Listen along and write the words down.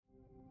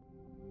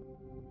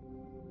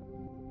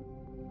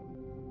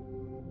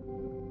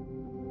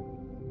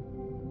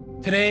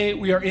Today,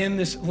 we are in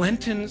this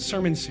Lenten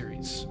sermon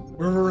series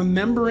where we're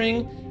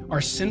remembering our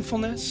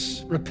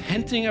sinfulness,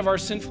 repenting of our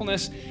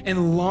sinfulness,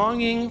 and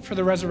longing for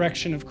the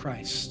resurrection of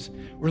Christ.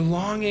 We're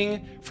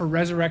longing for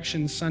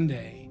Resurrection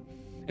Sunday.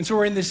 And so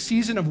we're in this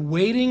season of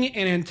waiting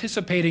and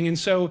anticipating, and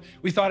so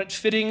we thought it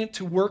fitting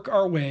to work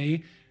our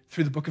way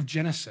through the book of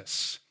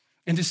Genesis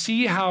and to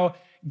see how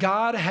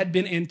God had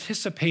been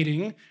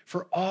anticipating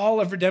for all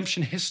of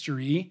redemption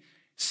history,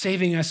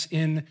 saving us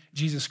in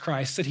Jesus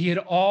Christ, that he had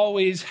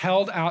always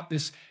held out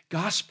this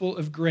gospel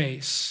of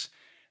grace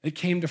that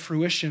came to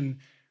fruition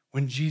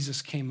when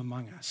Jesus came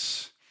among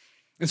us.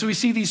 And so we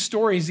see these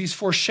stories, these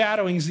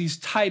foreshadowings, these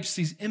types,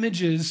 these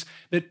images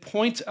that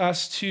point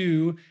us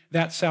to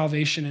that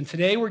salvation. And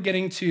today we're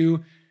getting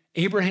to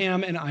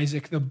Abraham and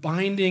Isaac, the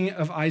binding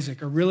of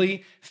Isaac, a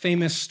really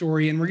famous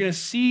story. And we're going to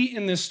see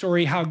in this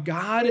story how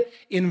God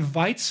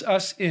invites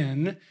us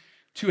in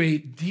to a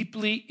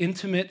deeply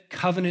intimate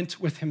covenant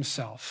with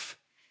himself,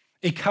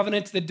 a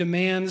covenant that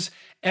demands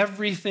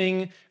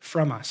everything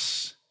from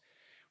us,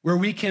 where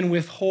we can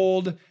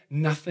withhold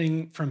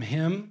nothing from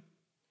him,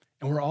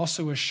 and we're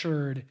also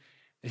assured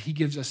that he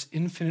gives us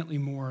infinitely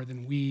more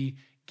than we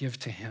give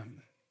to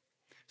him.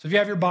 So if you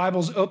have your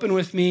Bibles, open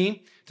with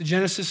me to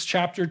Genesis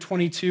chapter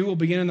 22. We'll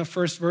begin in the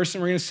first verse,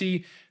 and we're going to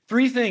see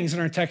three things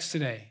in our text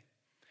today.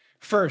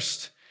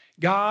 First,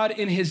 God,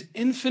 in his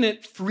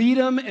infinite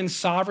freedom and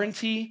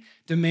sovereignty,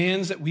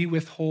 demands that we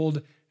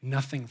withhold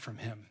nothing from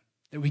him,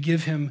 that we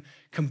give him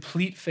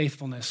complete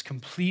faithfulness,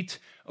 complete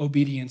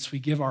obedience. We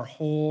give our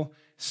whole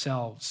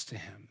selves to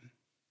him.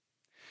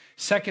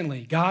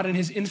 Secondly, God, in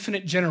his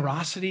infinite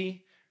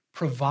generosity,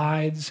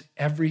 provides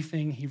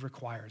everything he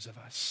requires of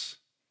us.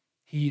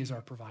 He is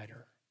our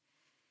provider.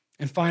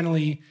 And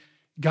finally,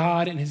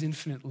 God, in his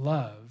infinite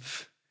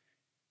love,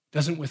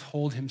 doesn't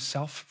withhold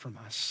himself from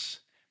us,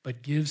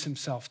 but gives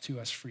himself to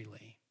us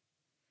freely.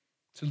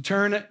 So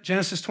turn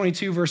Genesis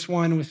 22, verse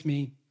 1 with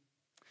me.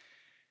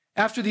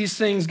 After these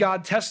things,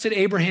 God tested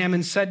Abraham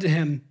and said to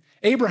him,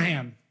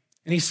 Abraham.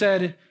 And he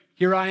said,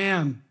 here I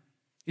am.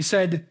 He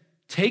said,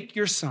 take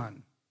your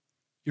son,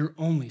 your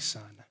only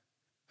son,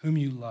 whom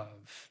you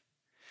love,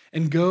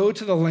 and go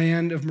to the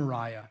land of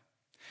Moriah,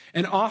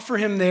 and offer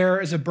him there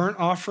as a burnt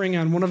offering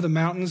on one of the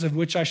mountains of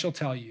which I shall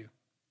tell you.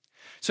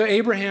 So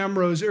Abraham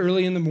rose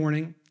early in the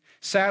morning,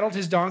 saddled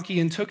his donkey,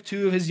 and took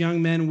two of his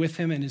young men with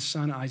him and his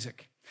son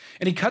Isaac.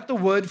 And he cut the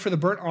wood for the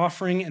burnt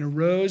offering and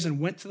arose and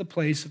went to the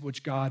place of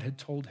which God had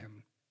told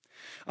him.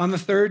 On the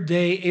third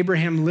day,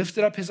 Abraham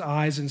lifted up his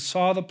eyes and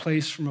saw the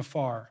place from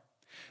afar.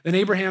 Then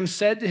Abraham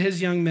said to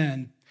his young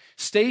men,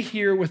 stay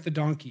here with the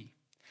donkey.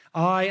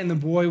 I and the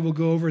boy will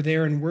go over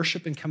there and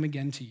worship and come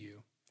again to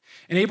you.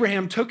 And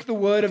Abraham took the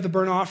wood of the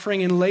burnt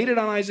offering and laid it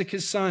on Isaac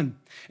his son.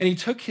 And he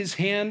took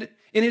in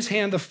his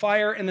hand the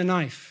fire and the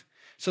knife.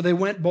 So they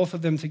went both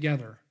of them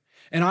together.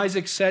 And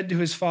Isaac said to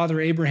his father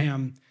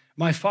Abraham,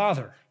 my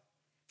father.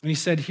 And he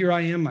said, here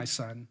I am, my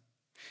son.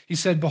 He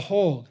said,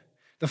 behold,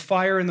 the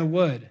fire and the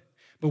wood,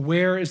 but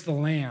where is the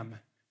lamb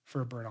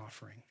for a burnt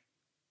offering?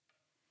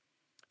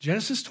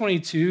 Genesis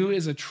 22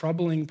 is a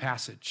troubling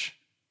passage,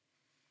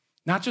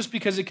 not just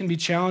because it can be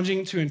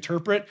challenging to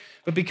interpret,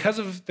 but because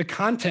of the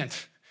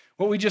content,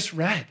 what we just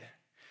read.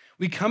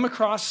 We come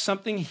across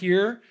something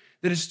here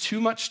that is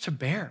too much to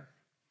bear.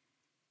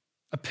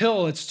 A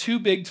pill that's too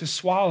big to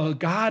swallow.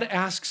 God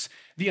asks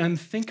the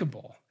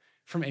unthinkable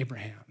from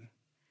Abraham.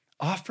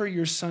 Offer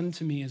your son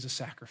to me as a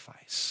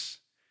sacrifice.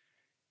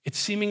 It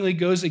seemingly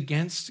goes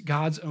against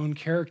God's own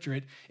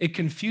character. It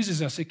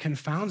confuses us. It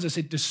confounds us.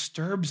 It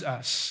disturbs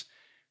us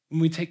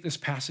when we take this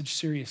passage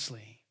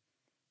seriously.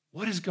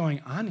 What is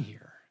going on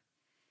here?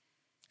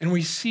 And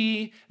we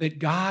see that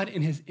God,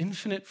 in his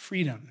infinite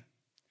freedom,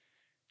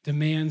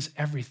 demands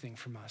everything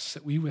from us,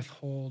 that we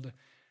withhold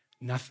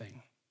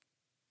nothing.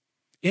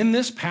 In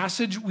this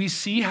passage, we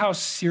see how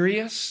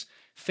serious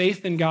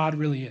faith in God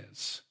really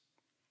is.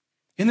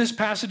 In this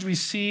passage, we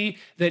see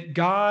that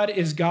God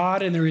is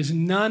God and there is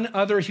none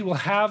other. He will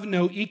have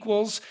no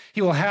equals.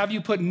 He will have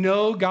you put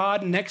no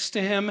God next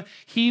to him.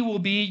 He will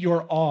be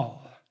your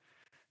all.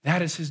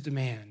 That is his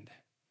demand.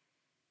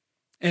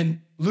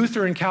 And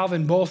Luther and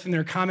Calvin, both in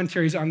their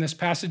commentaries on this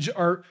passage,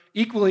 are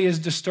equally as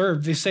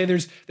disturbed. They say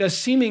there's a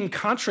seeming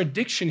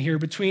contradiction here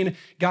between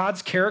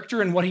God's character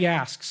and what he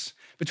asks,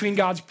 between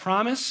God's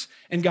promise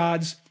and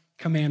God's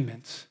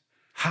commandment.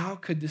 How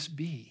could this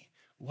be?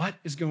 What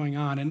is going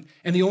on?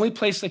 And the only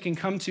place they can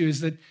come to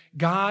is that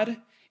God,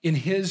 in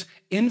his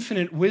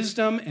infinite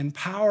wisdom and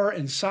power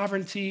and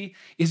sovereignty,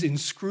 is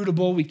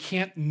inscrutable. We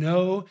can't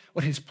know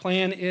what his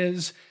plan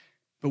is,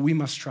 but we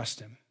must trust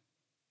him.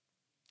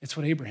 It's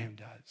what Abraham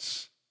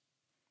does.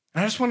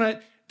 And I just want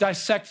to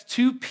dissect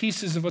two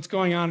pieces of what's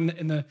going on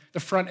in the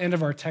front end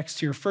of our text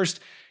here. First,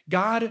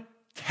 God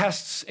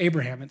tests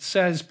Abraham. It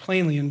says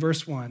plainly in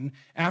verse 1,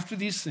 after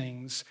these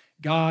things,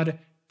 God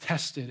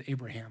tested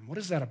Abraham. What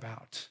is that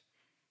about?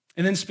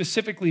 And then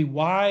specifically,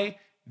 why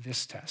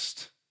this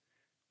test?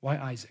 Why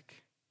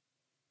Isaac?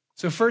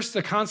 So first,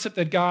 the concept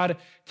that God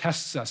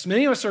tests us.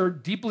 Many of us are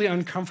deeply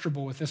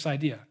uncomfortable with this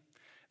idea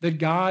that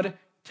God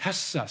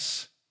tests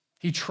us.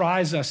 He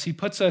tries us. He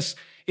puts us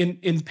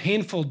in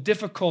painful,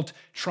 difficult,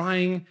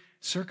 trying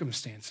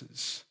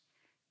circumstances.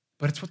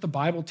 But it's what the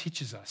Bible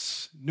teaches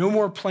us, no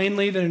more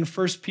plainly than in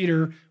 1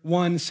 Peter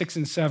 1, 6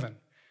 and 7.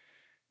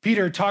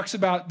 Peter talks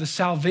about the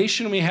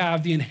salvation we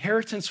have, the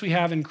inheritance we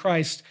have in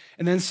Christ,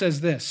 and then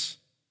says this,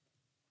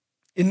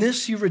 "In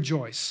this you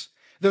rejoice,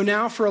 though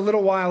now for a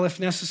little while, if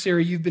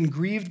necessary, you've been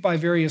grieved by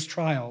various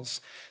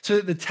trials, so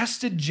that the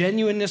tested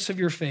genuineness of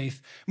your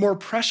faith, more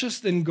precious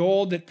than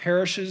gold that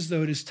perishes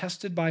though it is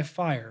tested by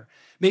fire,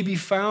 may be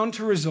found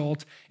to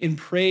result in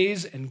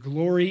praise and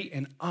glory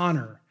and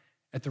honor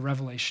at the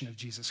revelation of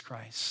Jesus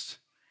Christ."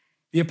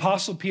 The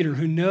Apostle Peter,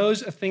 who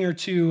knows a thing or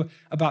two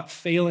about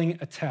failing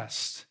a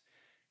test,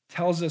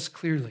 tells us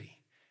clearly,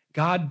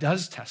 God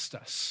does test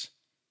us.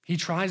 He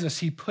tries us.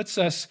 He puts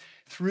us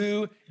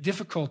through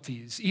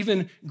difficulties,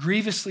 even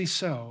grievously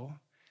so,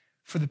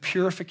 for the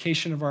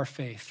purification of our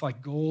faith,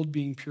 like gold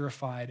being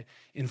purified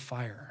in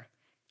fire,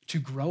 to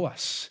grow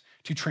us,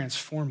 to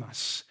transform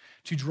us,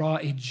 to draw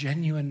a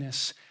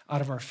genuineness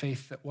out of our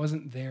faith that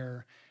wasn't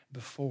there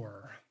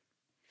before.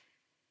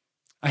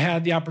 I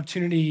had the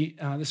opportunity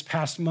this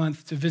past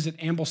month to visit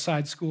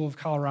Ambleside School of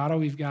Colorado.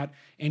 We've got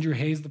Andrew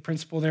Hayes, the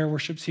principal there,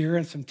 worships here,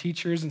 and some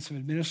teachers and some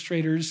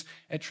administrators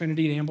at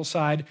Trinity at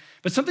Ambleside.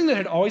 But something that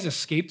had always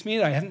escaped me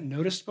that I hadn't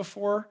noticed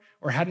before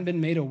or hadn't been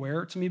made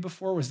aware to me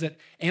before was that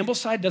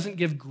Ambleside doesn't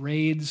give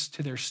grades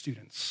to their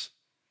students.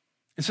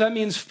 And so that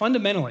means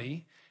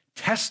fundamentally,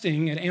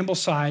 testing at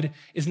Ambleside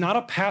is not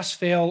a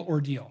pass-fail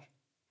ordeal.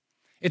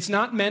 It's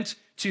not meant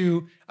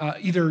to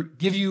either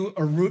give you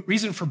a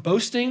reason for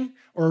boasting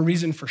or a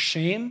reason for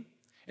shame.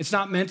 It's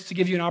not meant to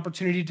give you an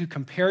opportunity to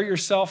compare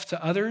yourself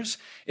to others.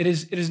 It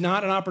is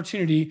not an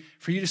opportunity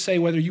for you to say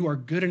whether you are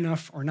good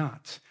enough or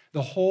not.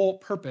 The whole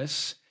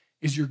purpose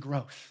is your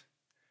growth.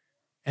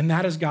 And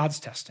that is God's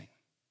testing.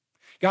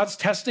 God's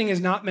testing is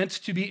not meant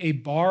to be a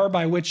bar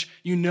by which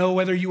you know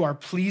whether you are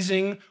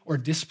pleasing or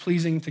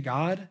displeasing to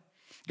God.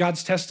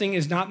 God's testing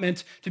is not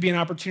meant to be an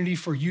opportunity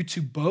for you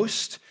to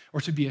boast or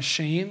to be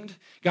ashamed.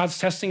 God's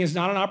testing is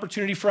not an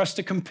opportunity for us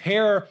to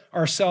compare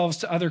ourselves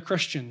to other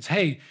Christians.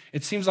 Hey,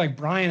 it seems like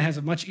Brian has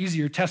a much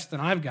easier test than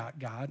I've got,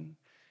 God.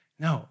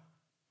 No.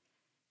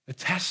 The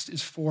test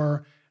is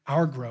for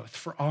our growth,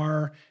 for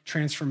our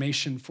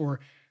transformation,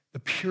 for the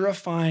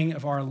purifying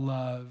of our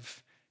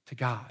love to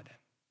God.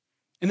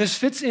 And this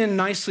fits in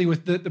nicely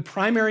with the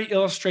primary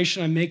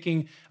illustration I'm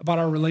making about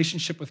our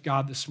relationship with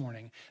God this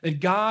morning, that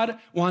God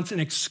wants an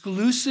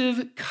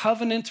exclusive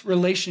covenant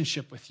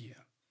relationship with you.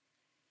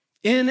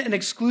 In an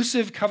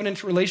exclusive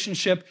covenant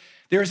relationship,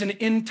 there is an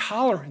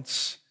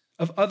intolerance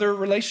of other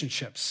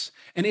relationships,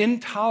 an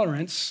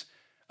intolerance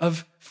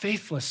of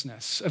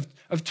faithlessness,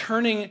 of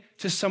turning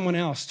to someone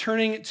else,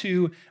 turning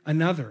to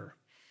another.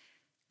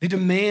 They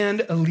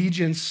demand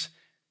allegiance.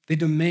 They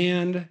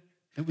demand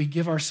that we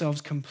give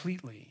ourselves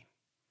completely.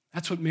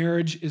 That's what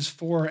marriage is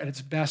for at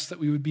its best, that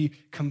we would be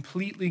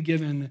completely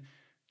given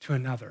to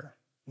another.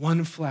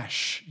 One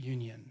flesh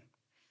union.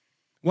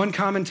 One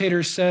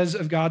commentator says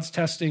of God's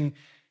testing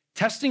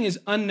is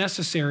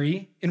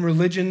unnecessary in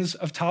religions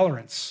of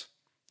tolerance.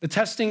 The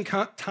testing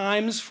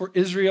times for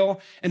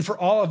Israel and for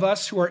all of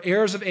us who are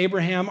heirs of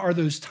Abraham are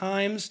those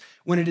times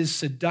when it is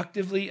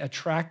seductively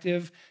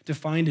attractive to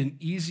find an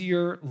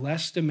easier,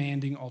 less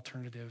demanding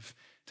alternative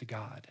to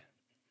God.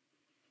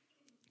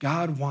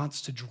 God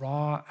wants to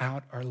draw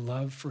out our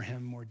love for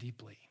him more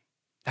deeply.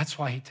 That's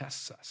why he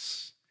tests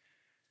us.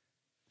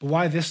 But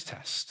why this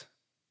test?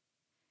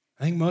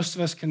 I think most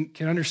of us can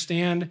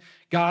understand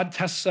God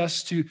tests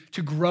us to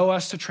grow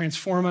us, to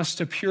transform us,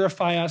 to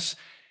purify us.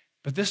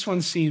 But this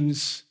one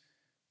seems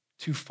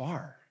too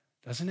far,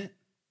 doesn't it?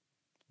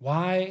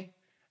 Why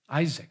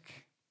Isaac?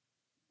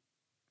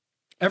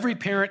 Every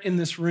parent in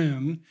this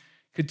room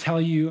could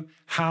tell you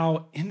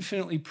how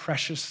infinitely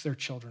precious their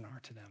children are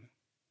to them.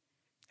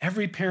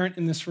 Every parent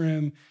in this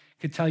room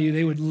could tell you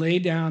they would lay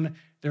down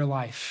their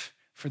life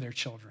for their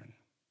children.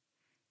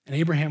 And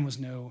Abraham was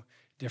no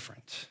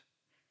different.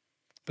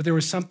 But there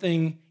was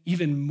something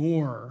even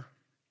more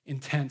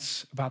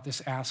intense about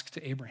this ask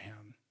to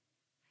Abraham.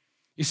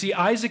 You see,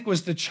 Isaac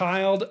was the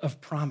child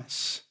of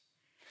promise.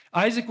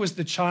 Isaac was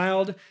the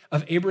child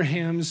of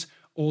Abraham's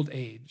old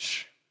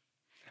age.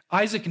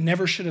 Isaac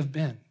never should have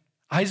been.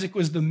 Isaac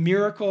was the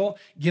miracle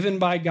given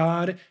by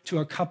God to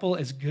a couple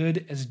as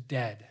good as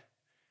dead.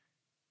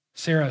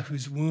 Sarah,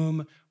 whose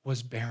womb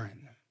was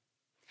barren.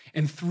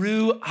 And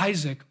through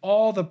Isaac,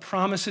 all the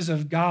promises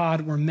of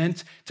God were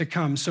meant to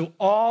come. So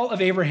all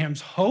of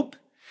Abraham's hope,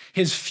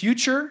 his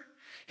future,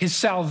 his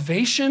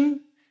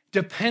salvation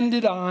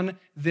depended on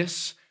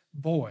this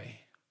boy.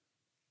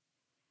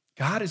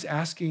 God is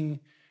asking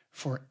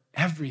for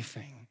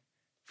everything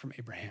from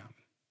Abraham.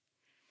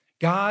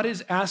 God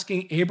is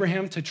asking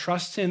Abraham to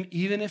trust him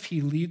even if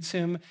he leads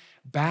him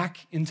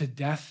back into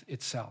death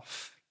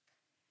itself.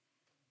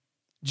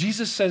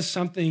 Jesus says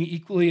something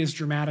equally as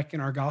dramatic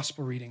in our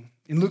gospel reading.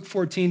 In Luke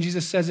 14,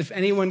 Jesus says, if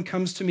anyone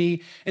comes to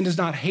me and does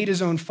not hate his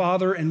own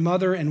father and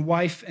mother and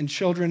wife and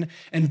children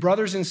and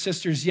brothers and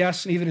sisters,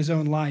 yes, and even his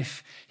own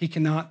life, he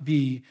cannot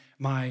be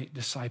my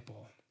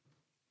disciple.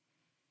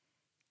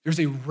 There's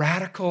a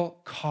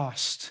radical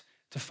cost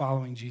to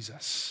following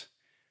Jesus,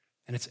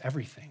 and it's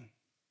everything.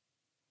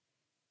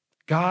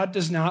 God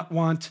does not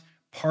want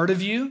part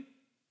of you.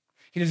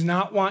 He does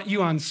not want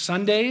you on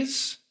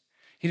Sundays.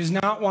 He does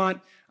not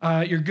want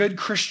your good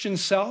Christian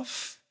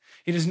self.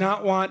 He does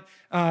not want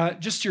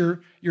just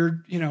your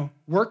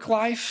work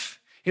life.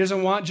 He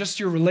doesn't want just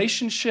your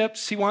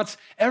relationships. He wants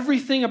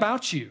everything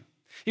about you.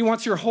 He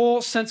wants your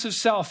whole sense of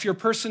self, your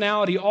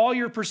personality, all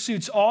your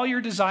pursuits, all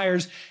your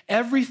desires,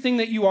 everything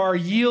that you are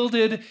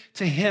yielded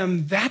to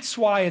him. That's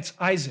why it's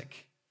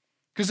Isaac.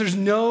 Because there's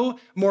no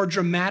more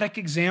dramatic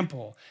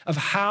example of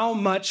how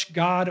much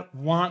God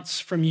wants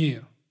from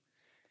you.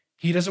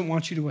 He doesn't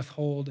want you to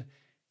withhold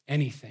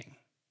anything.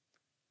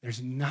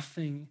 There's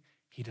nothing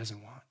he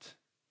doesn't want.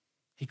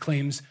 He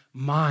claims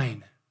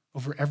mine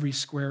over every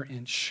square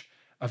inch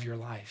of your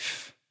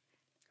life.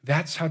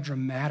 That's how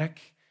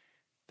dramatic,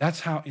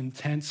 that's how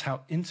intense,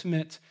 how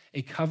intimate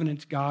a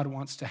covenant God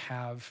wants to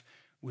have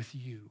with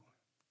you.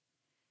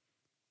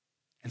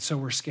 And so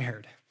we're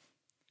scared.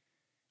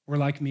 We're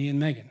like me and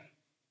Megan.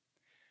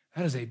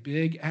 That is a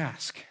big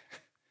ask.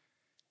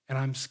 And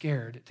I'm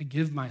scared to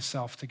give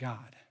myself to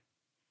God.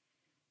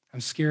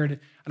 I'm scared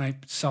and I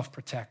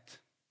self-protect.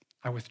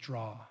 I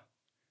withdraw.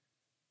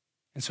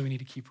 And so we need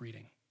to keep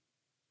reading.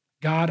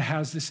 God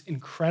has this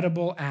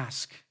incredible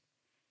ask.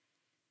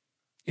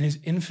 In his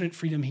infinite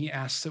freedom, he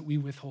asks that we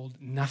withhold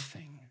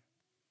nothing.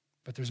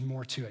 But there's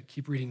more to it.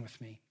 Keep reading with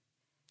me.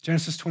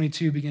 Genesis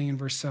 22, beginning in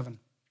verse 7.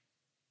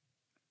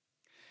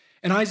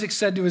 And Isaac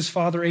said to his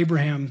father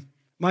Abraham,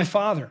 my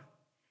father.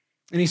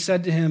 And he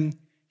said to him,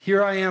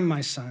 here I am,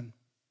 my son.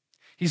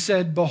 He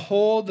said,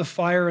 behold the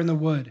fire and the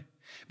wood,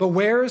 but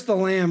where is the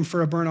lamb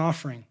for a burnt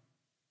offering?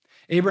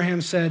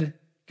 Abraham said,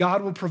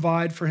 God will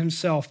provide for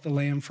himself the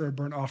lamb for a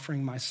burnt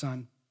offering, my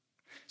son.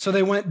 So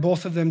they went,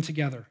 both of them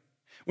together.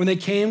 When they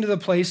came to the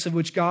place of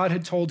which God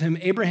had told him,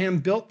 Abraham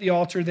built the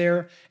altar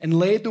there and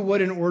laid the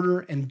wood in order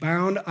and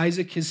bound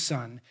Isaac his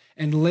son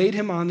and laid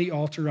him on the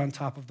altar on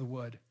top of the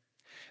wood.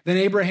 Then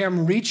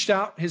Abraham reached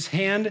out his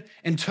hand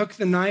and took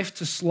the knife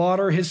to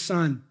slaughter his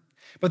son.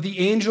 But the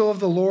angel of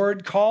the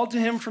Lord called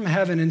to him from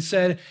heaven and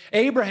said,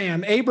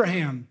 Abraham,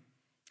 Abraham.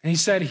 And he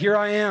said, here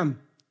I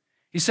am.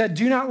 He said,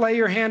 do not lay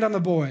your hand on the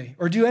boy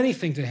or do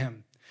anything to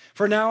him.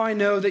 For now I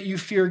know that you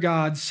fear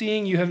God,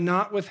 seeing you have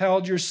not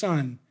withheld your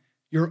son,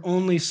 your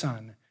only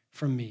son,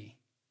 from me.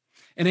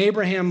 And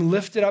Abraham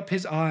lifted up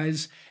his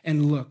eyes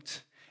and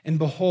looked, and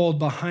behold,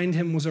 behind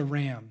him was a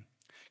ram,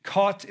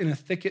 caught in a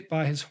thicket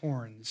by his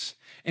horns.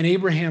 And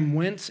Abraham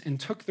went and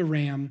took the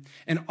ram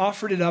and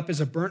offered it up as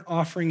a burnt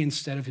offering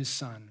instead of his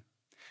son.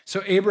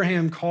 So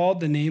Abraham called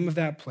the name of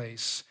that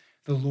place,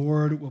 the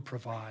Lord will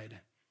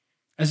provide.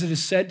 As it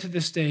is said to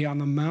this day, on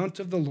the mount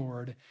of the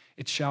Lord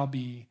it shall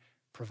be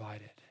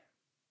provided.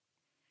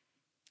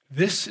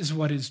 This is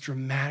what is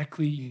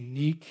dramatically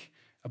unique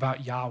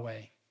about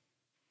Yahweh,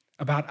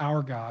 about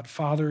our God,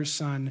 Father,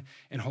 Son,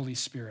 and Holy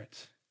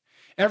Spirit.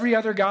 Every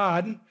other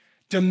God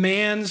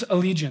demands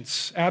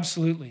allegiance,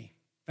 absolutely.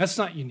 That's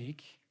not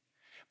unique.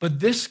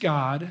 But this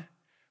God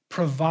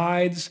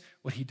provides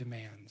what he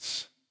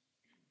demands.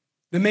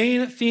 The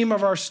main theme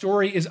of our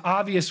story is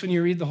obvious when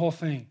you read the whole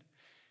thing.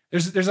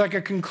 There's like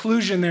a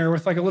conclusion there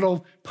with like a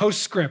little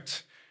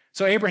postscript.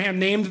 So Abraham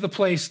named the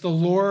place, the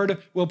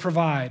Lord will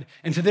provide.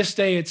 And to this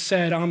day it's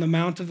said, on the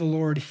mount of the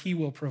Lord, he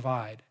will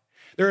provide.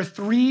 There are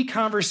 3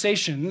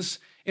 conversations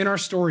in our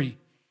story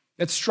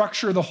that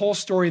structure the whole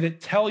story,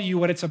 that tell you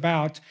what it's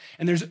about.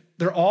 And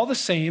they're all the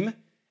same,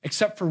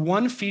 except for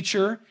one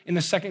feature in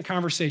the second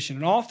conversation.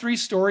 In all 3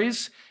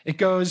 stories, it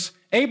goes,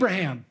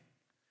 Abraham,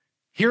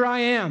 here I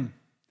am,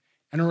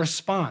 and a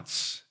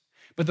response.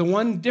 But the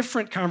one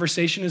different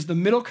conversation is the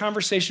middle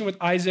conversation with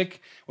Isaac,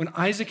 when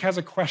Isaac has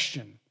a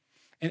question.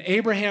 And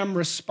Abraham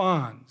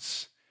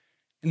responds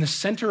in the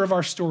center of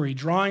our story,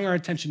 drawing our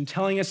attention,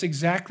 telling us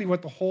exactly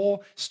what the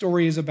whole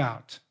story is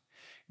about.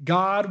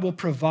 God will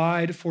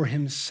provide for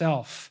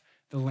himself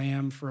the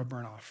lamb for a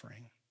burnt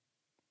offering.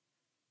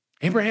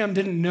 Abraham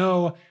didn't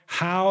know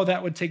how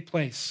that would take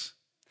place.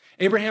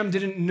 Abraham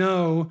didn't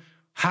know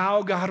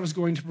how God was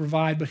going to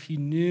provide, but he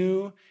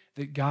knew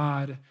that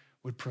God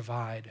would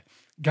provide.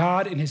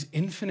 God, in his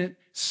infinite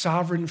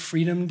sovereign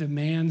freedom,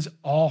 demands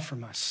all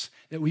from us,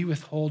 that we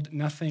withhold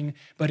nothing,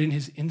 but in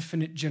his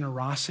infinite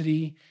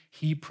generosity,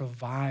 he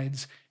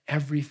provides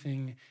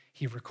everything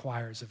he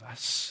requires of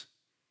us.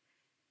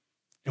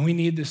 And we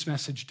need this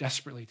message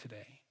desperately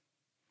today.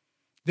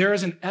 There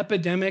is an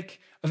epidemic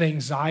of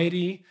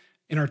anxiety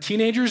in our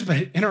teenagers,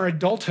 but in our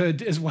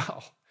adulthood as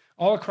well,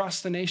 all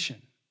across the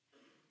nation.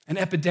 An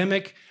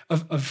epidemic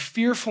of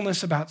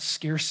fearfulness about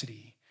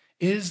scarcity.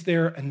 Is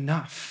there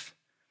enough?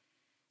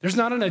 There's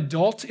not an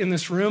adult in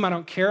this room, I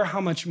don't care how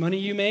much money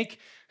you make,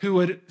 who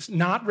would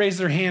not raise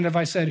their hand if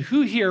I said,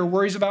 who here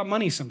worries about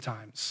money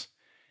sometimes?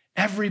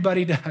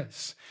 Everybody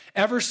does.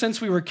 Ever since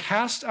we were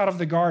cast out of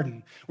the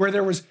garden, where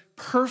there was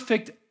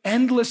perfect,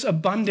 endless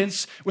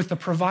abundance with the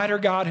provider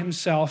God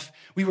himself,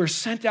 we were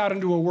sent out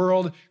into a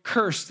world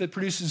cursed that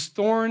produces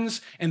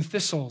thorns and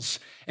thistles.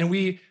 And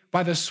we,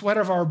 by the sweat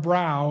of our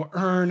brow,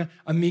 earn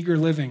a meager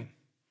living.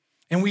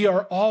 And we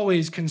are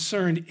always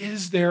concerned,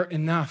 is there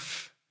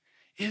enough?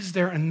 Is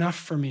there enough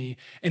for me?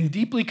 And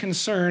deeply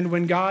concerned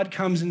when God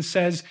comes and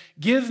says,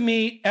 give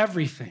me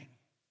everything.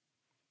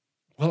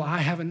 Will I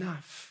have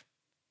enough?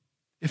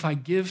 If I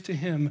give to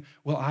him,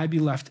 will I be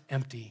left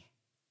empty?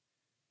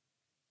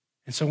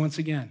 And so once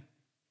again,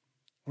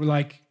 we're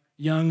like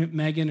young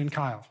Megan and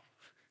Kyle.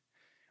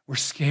 We're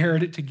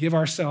scared to give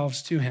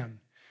ourselves to him.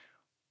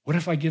 What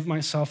if I give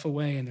myself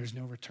away and there's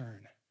no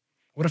return?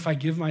 What if I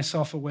give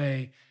myself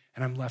away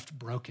and I'm left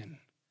broken?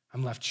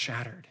 I'm left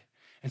shattered.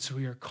 And so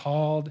we are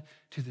called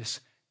to this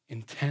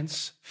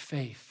intense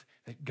faith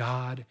that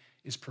God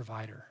is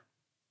provider.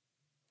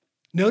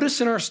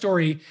 Notice in our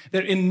story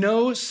that in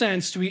no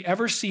sense do we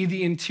ever see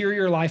the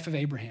interior life of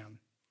Abraham.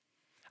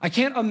 I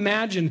can't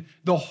imagine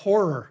the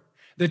horror,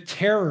 the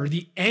terror,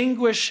 the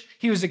anguish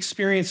he was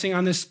experiencing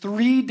on this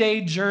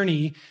 3-day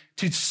journey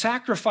to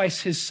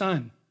sacrifice his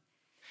son.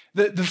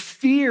 The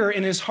fear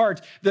in his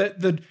heart,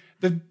 the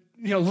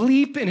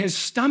leap in his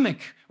stomach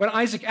when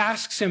Isaac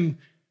asks him,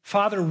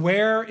 Father,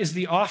 where is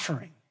the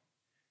offering?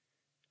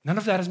 None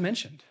of that is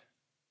mentioned.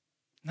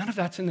 None of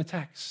that's in the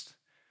text.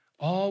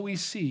 All we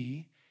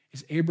see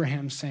is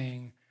Abraham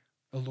saying,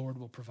 the Lord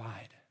will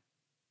provide.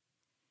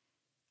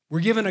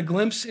 We're given a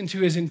glimpse into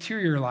his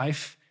interior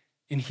life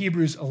in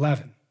Hebrews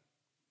 11.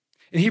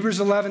 In Hebrews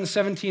 11,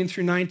 17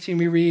 through 19,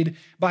 we read,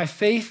 by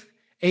faith,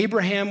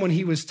 Abraham, when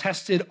he was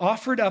tested,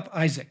 offered up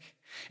Isaac.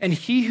 And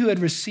he who had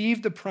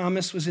received the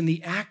promise was in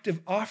the act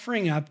of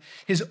offering up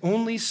his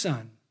only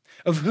son,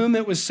 of whom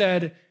it was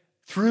said,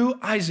 through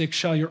Isaac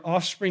shall your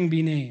offspring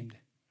be named.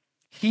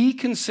 He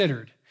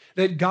considered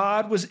that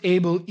God was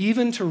able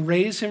even to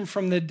raise him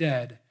from the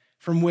dead,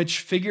 from which,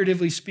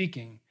 figuratively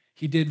speaking,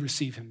 he did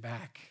receive him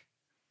back.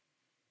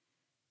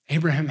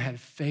 Abraham had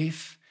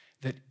faith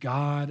that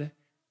God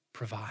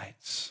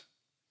provides.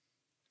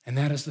 And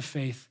that is the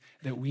faith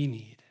that we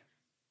need.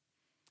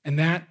 And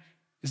that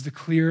is the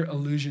clear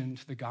allusion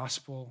to the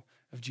gospel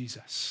of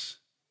Jesus.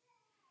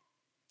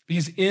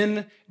 Because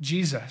in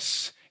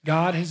Jesus,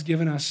 God has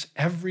given us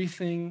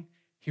everything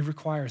he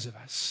requires of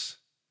us.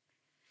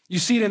 You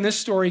see it in this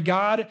story.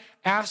 God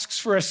asks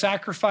for a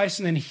sacrifice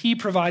and then he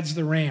provides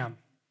the ram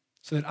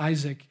so that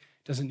Isaac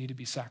doesn't need to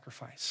be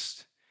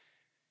sacrificed.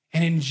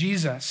 And in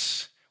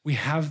Jesus, we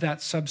have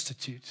that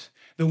substitute,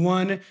 the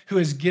one who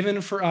has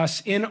given for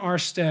us in our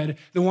stead,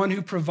 the one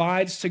who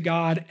provides to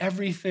God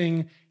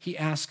everything he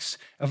asks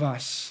of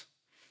us.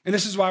 And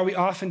this is why we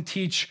often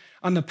teach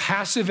on the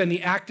passive and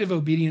the active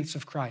obedience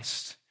of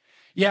Christ.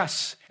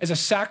 Yes, as a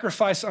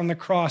sacrifice on the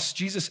cross,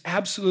 Jesus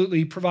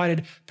absolutely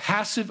provided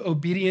passive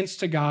obedience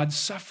to God,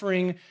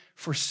 suffering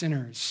for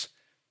sinners.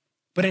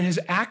 But in his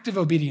active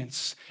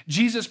obedience,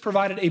 Jesus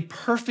provided a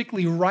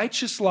perfectly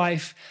righteous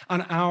life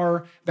on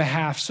our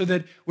behalf so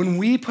that when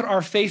we put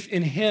our faith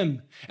in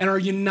him and are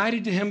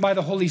united to him by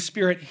the Holy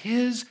Spirit,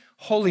 his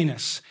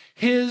holiness,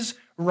 his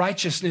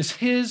righteousness,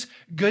 his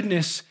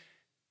goodness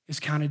is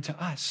counted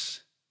to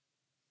us.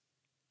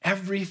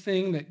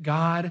 Everything that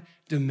God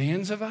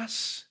demands of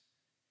us,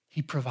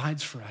 he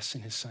provides for us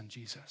in his son,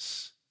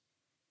 Jesus.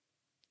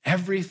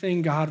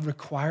 Everything God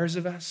requires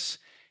of us,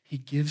 he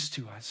gives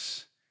to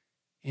us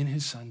in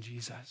his son,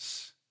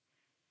 Jesus.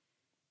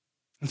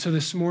 And so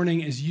this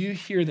morning, as you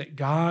hear that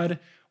God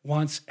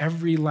wants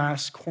every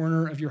last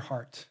corner of your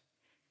heart,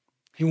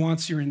 he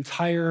wants your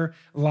entire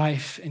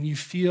life, and you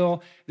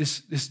feel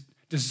this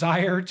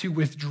desire to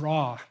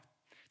withdraw,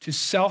 to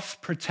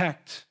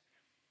self-protect.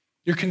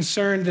 You're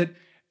concerned that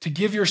to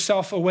give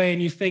yourself away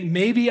and you think,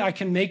 maybe I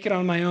can make it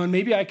on my own,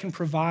 maybe I can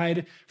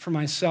provide for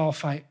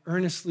myself. I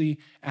earnestly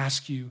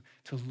ask you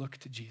to look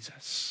to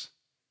Jesus.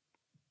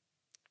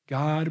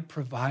 God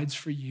provides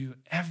for you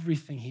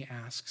everything he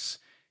asks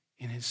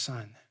in his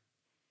son.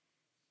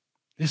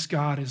 This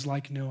God is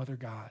like no other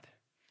God.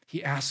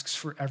 He asks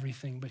for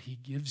everything, but he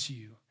gives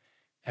you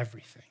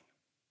everything.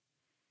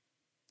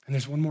 And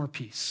there's one more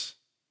piece.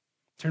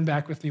 Turn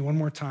back with me one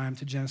more time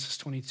to Genesis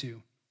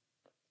 22.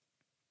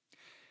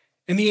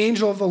 And the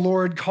angel of the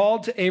Lord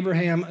called to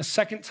Abraham a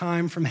second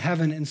time from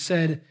heaven and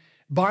said,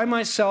 by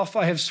myself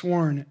I have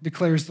sworn,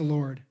 declares the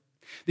Lord,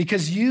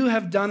 because you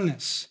have done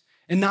this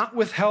and not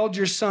withheld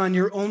your son,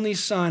 your only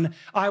son,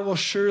 I will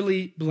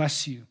surely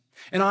bless you.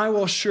 And I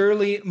will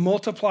surely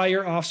multiply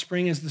your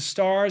offspring as the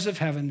stars of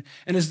heaven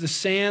and as the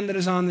sand that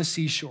is on the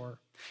seashore.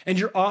 And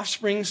your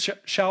offspring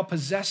shall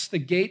possess the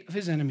gate of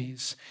his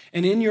enemies.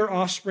 And in your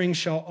offspring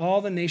shall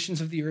all the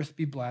nations of the earth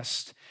be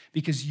blessed,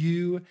 because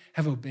you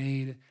have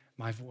obeyed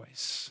my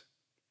voice.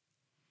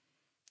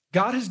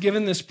 God has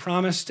given this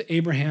promise to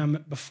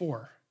Abraham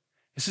before,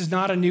 This is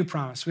not a new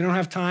promise. We don't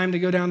have time to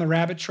go down the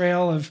rabbit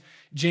trail of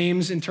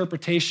James'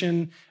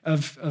 interpretation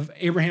of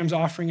Abraham's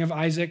offering of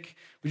Isaac.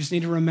 We just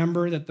need to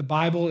remember that the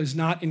Bible is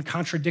not in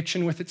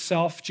contradiction with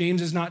itself.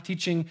 James is not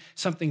teaching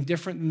something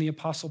different than the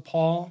Apostle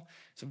Paul.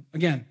 So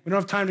again, we don't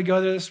have time to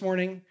go there this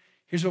morning.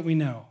 Here's what we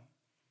know.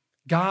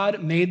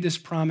 God made this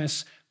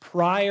promise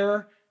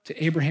prior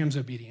to Abraham's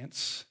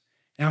obedience.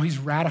 Now he's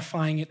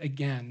ratifying it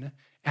again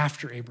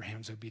after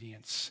Abraham's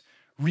obedience,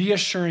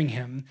 reassuring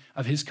him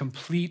of his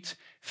complete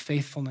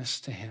faithfulness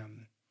to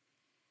him.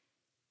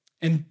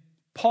 And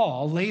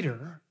Paul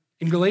later,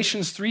 in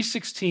Galatians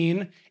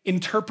 3:16,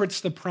 interprets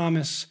the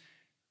promise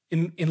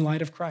in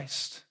light of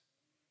Christ.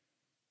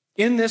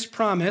 In this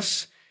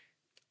promise,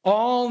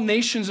 all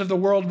nations of the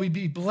world will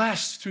be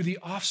blessed through the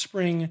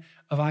offspring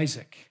of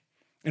Isaac.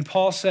 And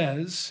Paul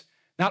says,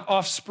 not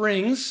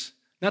offsprings,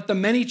 not the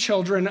many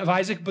children of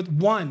Isaac, but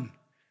one,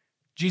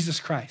 Jesus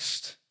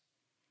Christ.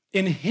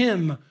 In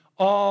him,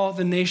 all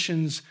the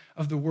nations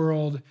of the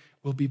world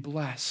will be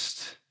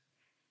blessed.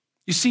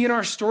 You see, in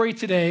our story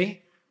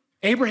today,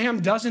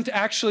 Abraham doesn't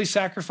actually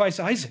sacrifice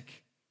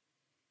Isaac.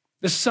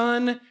 The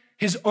son,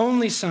 his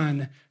only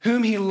son,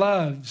 whom he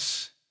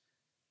loves,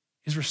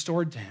 is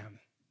restored to him.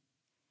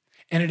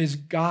 And it is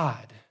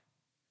God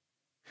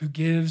who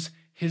gives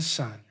his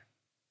son,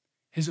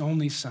 his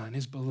only son,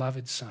 his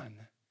beloved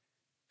son,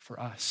 for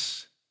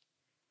us.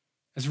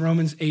 As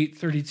Romans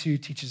 8:32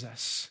 teaches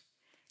us,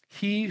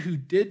 he who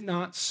did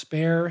not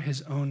spare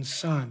his own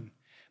son,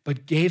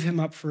 but gave him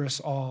up for us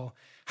all,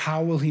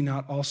 how will he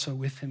not also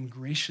with him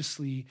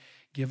graciously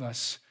give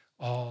us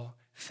all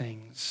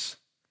things?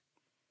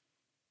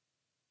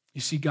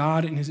 You see,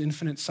 God in his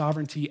infinite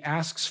sovereignty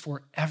asks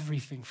for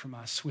everything from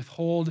us,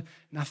 withhold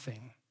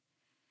nothing.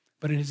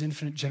 But in his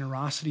infinite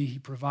generosity, he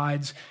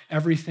provides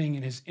everything.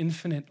 In his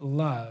infinite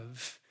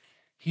love,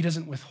 he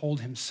doesn't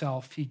withhold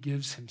himself, he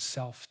gives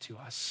himself to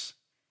us.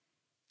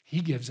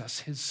 He gives us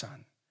his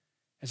son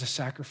as a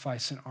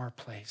sacrifice in our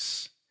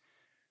place.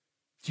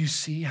 Do you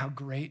see how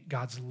great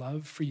God's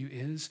love for you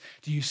is?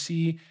 Do you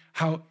see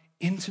how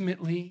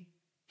intimately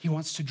he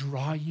wants to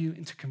draw you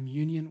into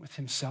communion with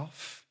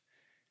himself?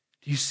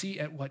 Do you see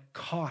at what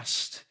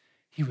cost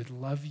he would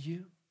love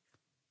you?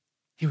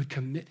 He would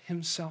commit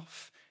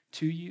himself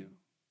to you.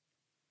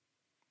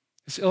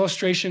 This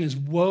illustration is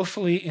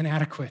woefully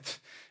inadequate.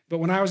 But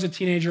when I was a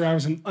teenager, I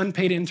was an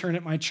unpaid intern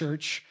at my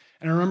church.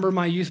 And I remember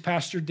my youth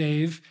pastor,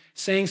 Dave,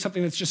 saying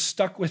something that's just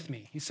stuck with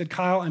me. He said,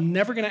 Kyle, I'm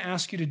never going to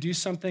ask you to do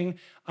something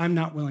I'm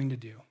not willing to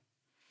do.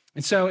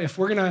 And so if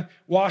we're going to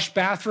wash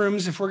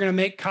bathrooms, if we're going to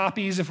make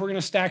copies, if we're going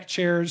to stack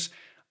chairs,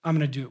 I'm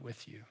going to do it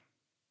with you.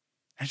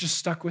 And it just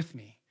stuck with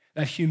me,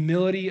 that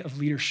humility of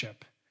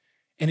leadership.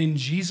 And in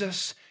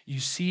Jesus, you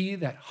see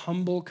that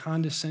humble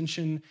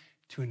condescension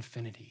to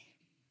infinity.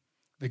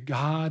 The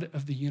God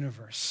of the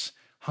universe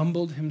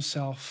humbled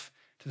himself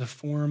to the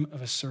form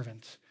of a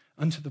servant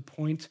unto the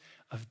point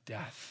of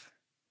death.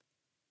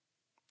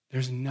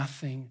 There's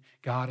nothing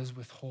God is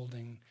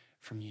withholding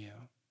from you.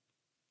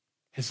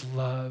 His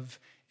love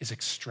is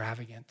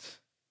extravagant.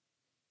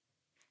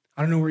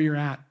 I don't know where you're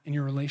at in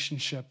your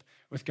relationship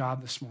with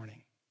God this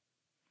morning.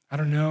 I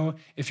don't know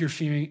if you're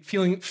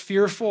feeling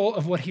fearful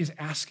of what he's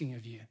asking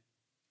of you,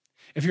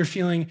 if you're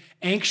feeling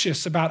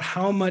anxious about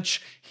how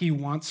much he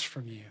wants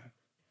from you,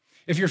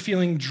 if you're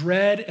feeling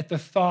dread at the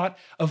thought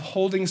of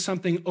holding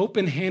something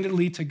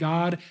open-handedly to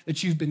God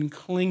that you've been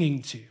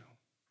clinging to.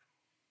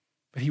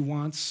 But he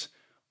wants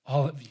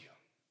all of you.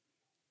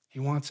 He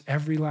wants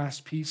every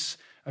last piece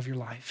of your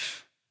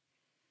life.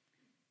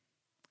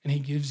 And he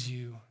gives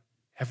you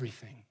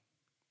everything.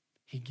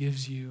 He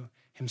gives you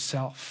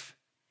himself.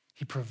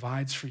 He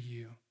provides for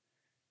you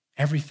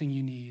everything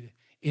you need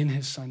in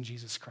his son,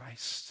 Jesus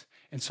Christ.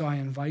 And so I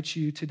invite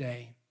you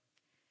today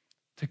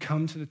to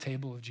come to the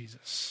table of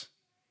Jesus,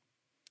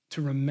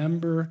 to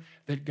remember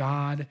that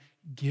God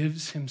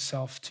gives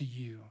himself to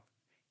you,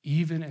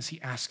 even as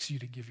he asks you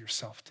to give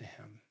yourself to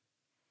him.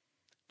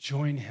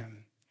 Join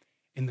him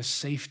in the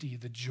safety,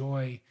 the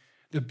joy,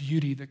 the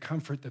beauty, the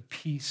comfort, the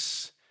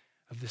peace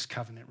of this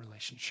covenant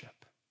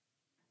relationship.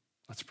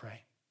 Let's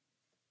pray.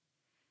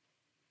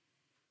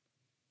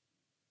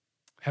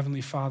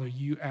 Heavenly Father,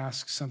 you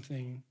ask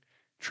something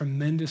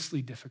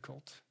tremendously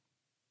difficult.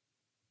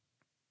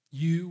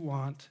 You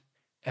want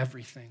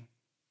everything.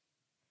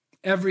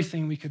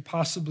 Everything we could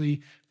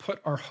possibly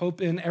put our hope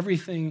in,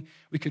 everything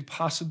we could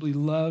possibly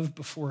love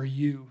before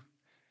you.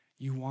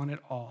 You want it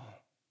all.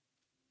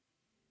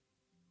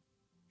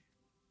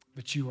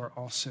 But you are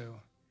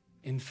also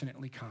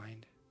infinitely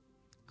kind,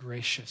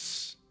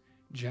 gracious,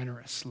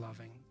 generous,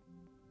 loving,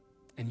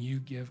 and you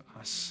give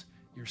us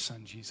your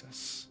son,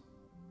 Jesus.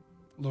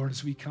 Lord,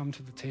 as we come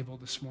to the table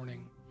this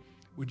morning,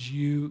 would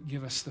you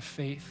give us the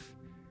faith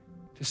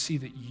to see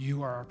that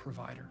you are our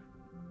provider?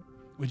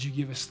 Would you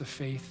give us the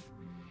faith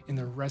in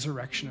the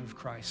resurrection of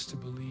Christ to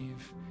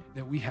believe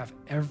that we have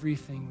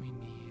everything we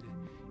need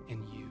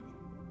in you?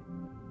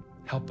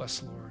 Help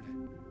us, Lord,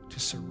 to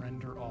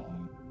surrender all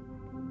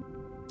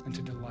and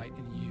to delight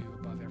in you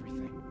above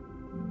everything.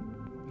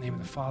 In the name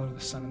of the Father, the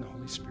Son, and the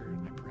Holy Spirit,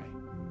 I pray.